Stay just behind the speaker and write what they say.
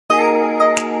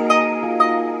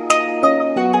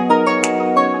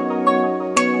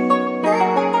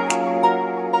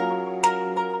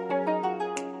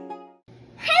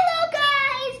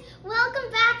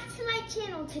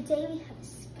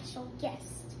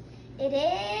It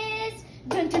is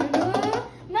dun, dun, dun, dun,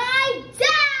 my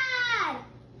dad.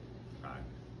 Hi.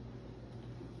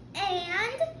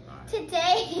 And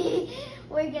today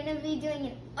we're gonna be doing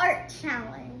an art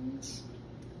challenge.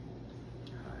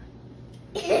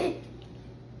 Hi.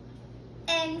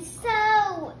 and so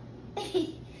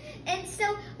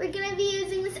we're gonna be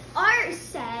using this art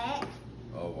set.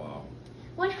 Oh wow.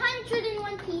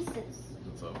 101 pieces.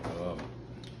 What's up?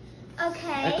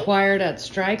 Okay. Acquired at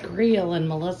Strike Reel in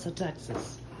Melissa,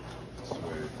 Texas. Sweet.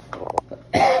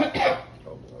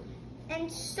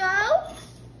 And so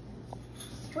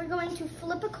we're going to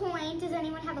flip a coin. Does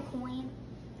anyone have a coin?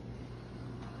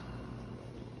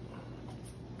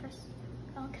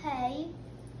 Okay.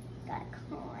 Got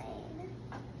a coin.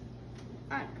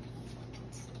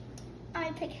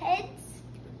 I pick heads.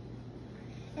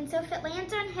 And so if it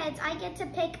lands on heads, I get to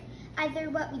pick either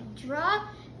what we draw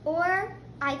or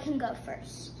I can go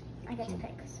first. I get to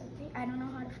pick. So I don't know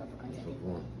how to flip a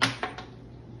coin.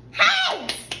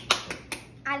 Heads!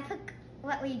 I pick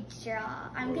what we draw.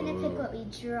 I'm gonna pick what we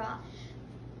draw.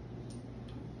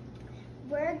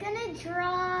 We're gonna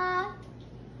draw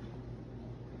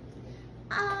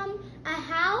a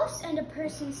house and a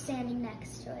person standing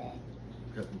next to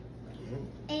it.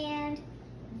 And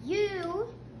you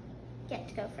get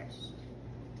to go first.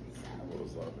 So What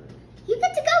was that, man? you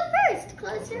get to go first.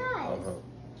 Close your eyes.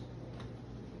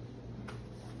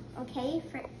 Okay,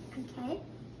 okay.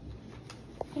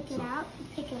 Pick it out.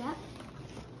 Pick it up.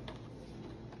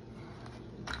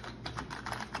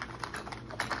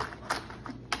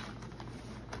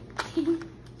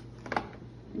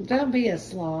 Don't be a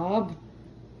slob.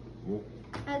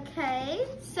 Okay,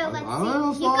 so let's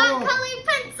I'm see. You got colored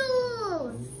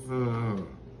pencils.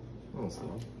 Oh,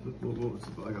 so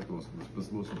I got the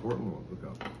most important one. Look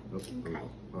out. Okay.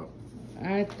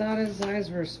 I thought his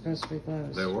eyes were supposed to be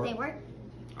closed. They were? They work.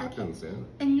 I couldn't see it.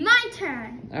 And my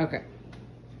turn. Okay.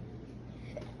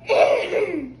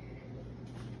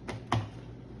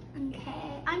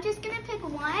 Okay, I'm just gonna pick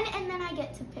one and then I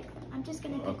get to pick them. I'm just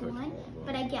gonna pick one,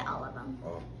 but I get all of them.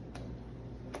 Oh.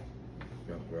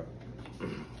 Yeah.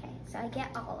 Okay, so I get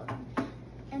all of them.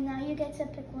 And now you get to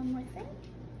pick one more thing.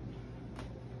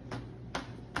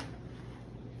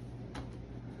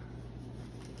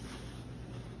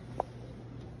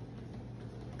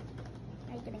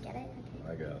 Are you gonna get it?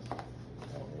 I guess.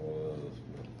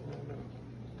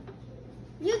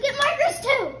 You get markers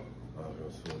too!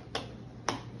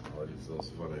 I'll use those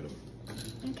fun items.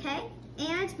 Okay,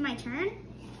 and my turn.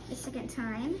 The second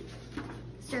time.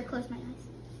 Start close my eyes.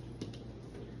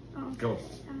 Oh, Go.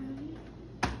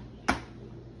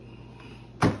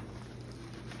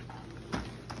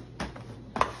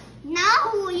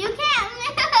 No, you can't.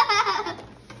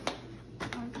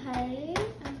 Okay.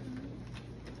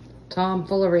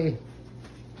 Tomfoolery.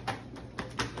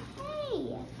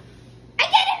 Hey, I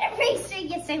get an eraser.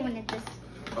 Yes, I wanted this.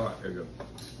 All right, here you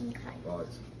go. Okay.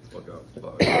 Lights. Look out.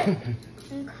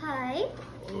 Okay.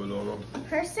 Oh, no.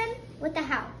 Person with a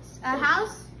house. A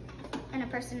house and a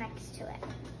person next to it.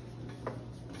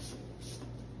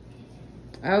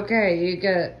 Okay, you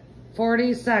get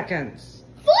 40 seconds.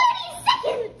 40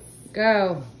 seconds!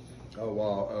 Go. Oh,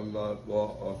 wow. I'm not.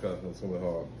 Well, okay. That's going to be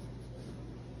hard.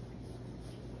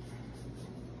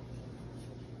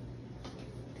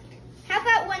 How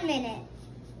about 1 minute?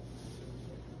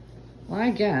 Well, I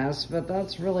guess, but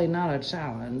that's really not a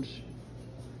challenge.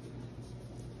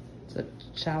 It's a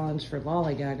challenge for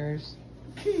lollygaggers.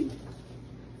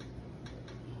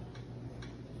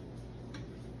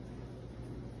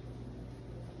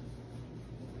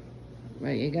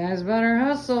 But you guys better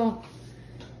hustle.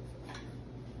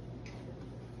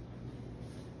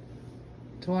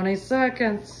 20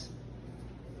 seconds.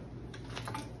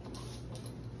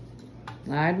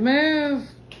 I'd move.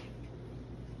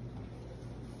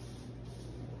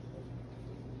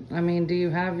 I mean, do you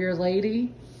have your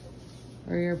lady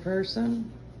or your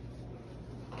person?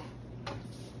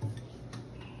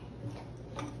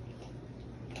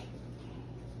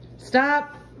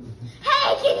 Stop.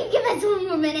 Hey, can you give us 1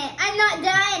 more minute? I'm not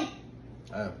done.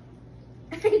 Oh.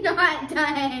 I'm not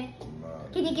done.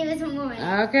 Can you give us 1 more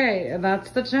minute? Okay,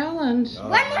 that's the challenge. 1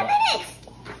 more minute.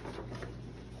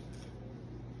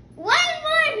 1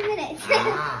 more minute.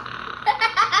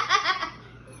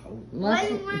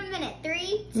 Let's- 1 more minute.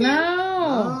 3, 2.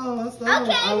 No. Oh, that's not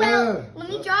Okay, well, let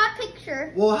me draw a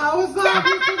picture. Well, how is that?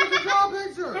 You said you could draw a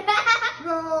picture. I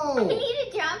No. need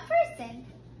to draw a person.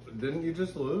 Didn't you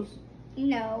just lose?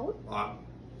 No.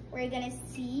 We're gonna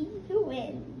see who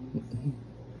wins.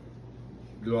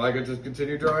 Do I get to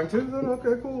continue drawing too then?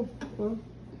 Okay, cool. Well,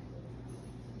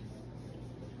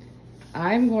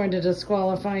 I'm going to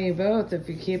disqualify you both if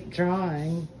you keep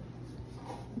drawing.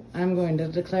 I'm going to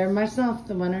declare myself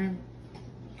the winner.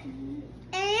 And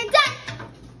done.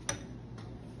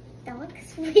 That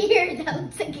looks weird. That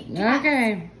looks like a cat.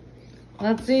 Okay.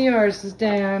 Let's see yours,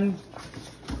 Dan.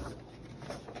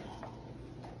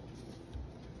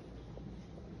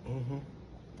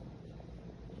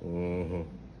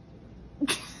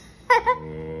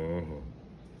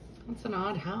 That's an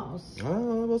odd house. I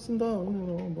wasn't done, you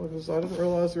know, because I didn't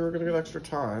realize you were going to get extra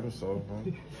time, so.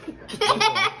 It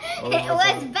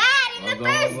was bad in the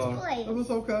first place. It was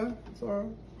okay. It's all right.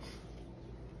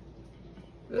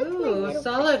 Ooh,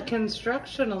 solid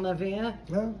construction, Olivia.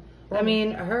 Yeah. I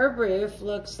mean, her roof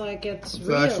looks like it's It's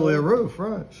real. actually a roof,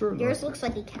 right? Sure. Yours looks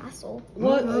like a castle.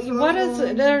 What is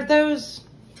it? There those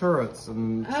Turrets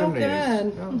and Oh, chimneys.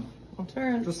 good. Yeah.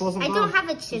 turrets. Just wasn't I done. don't have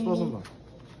a Just wasn't chimney. done.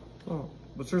 Oh,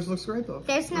 but yours looks great though.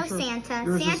 There's no For sure. Santa.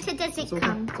 Yours is- Santa doesn't it's okay.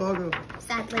 come, It's all good.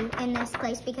 sadly, in this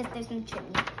place because there's no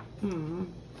chimney.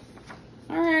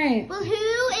 All right. Well,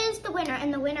 who is the winner?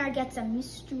 And the winner gets a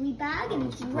mystery bag, and Oh,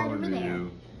 it's it's right over probably there.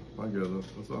 you. I get it.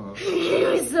 That's all right.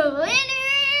 Who's the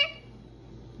winner?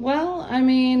 Well, I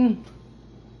mean,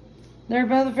 they're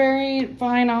both very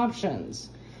fine options.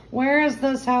 Where is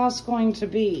this house going to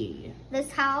be? This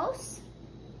house?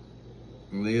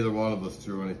 Neither one of us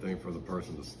drew anything for the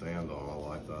person to stand on. I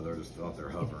like that. They're just out there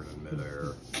hovering in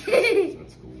midair.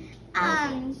 That's cool.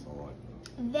 I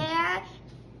like that.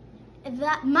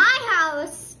 My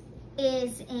house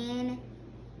is in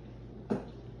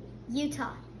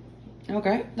Utah.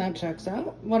 Okay, that checks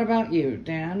out. What about you,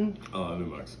 Dan?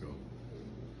 New Mexico.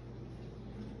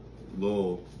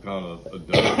 Little kind of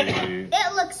adobe,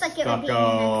 It looks like it would be in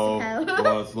stucco, New Mexico.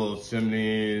 lots of little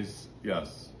chimneys.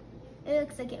 Yes. It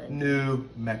looks like it would. New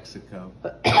Mexico.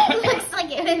 It looks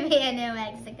like it would be in New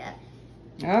Mexico.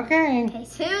 Okay. Okay,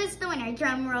 so who's the winner?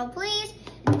 Drum roll, please.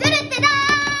 Da-da-da-da!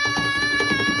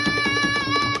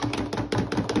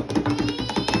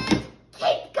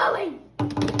 Keep going.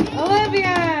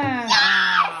 Olivia!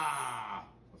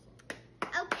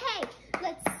 Okay,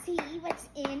 let's see what's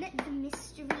in the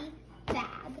mystery bag.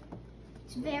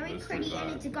 It's very Mystery pretty and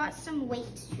bag. it's got some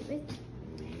weight to it.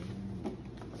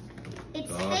 It's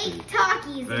Talkies. fake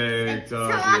Talkies. Fake It's a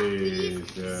Talkies,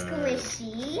 Talkies yeah.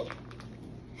 squishy.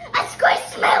 A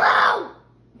Squishmallow!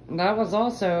 That was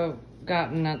also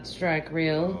gotten at Strike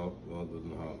Reel. Oh, well, it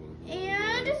didn't happen.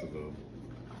 And- Yes, it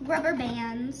did. Rubber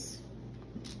bands.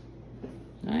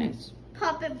 Nice.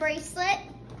 Puppet bracelet.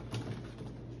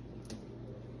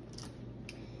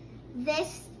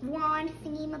 This wand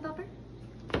thingy-mabobber.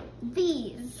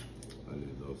 These. I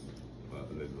need those. I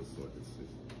need those so I can see.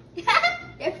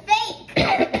 They're fake.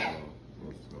 Oh,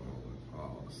 what's going on?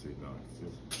 Oh, see now. I can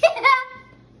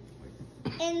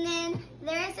see. And then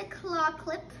there's a claw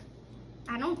clip.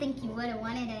 I don't think you would have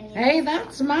wanted any of Hey,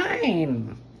 that's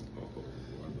mine.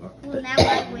 Well, now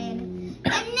I win.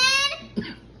 And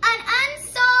then an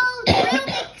unsolved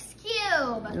Rubik's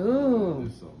Cube. Ooh. Do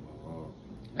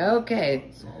something.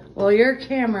 Okay. Well, your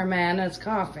cameraman is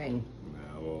coughing.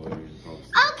 Nah, well,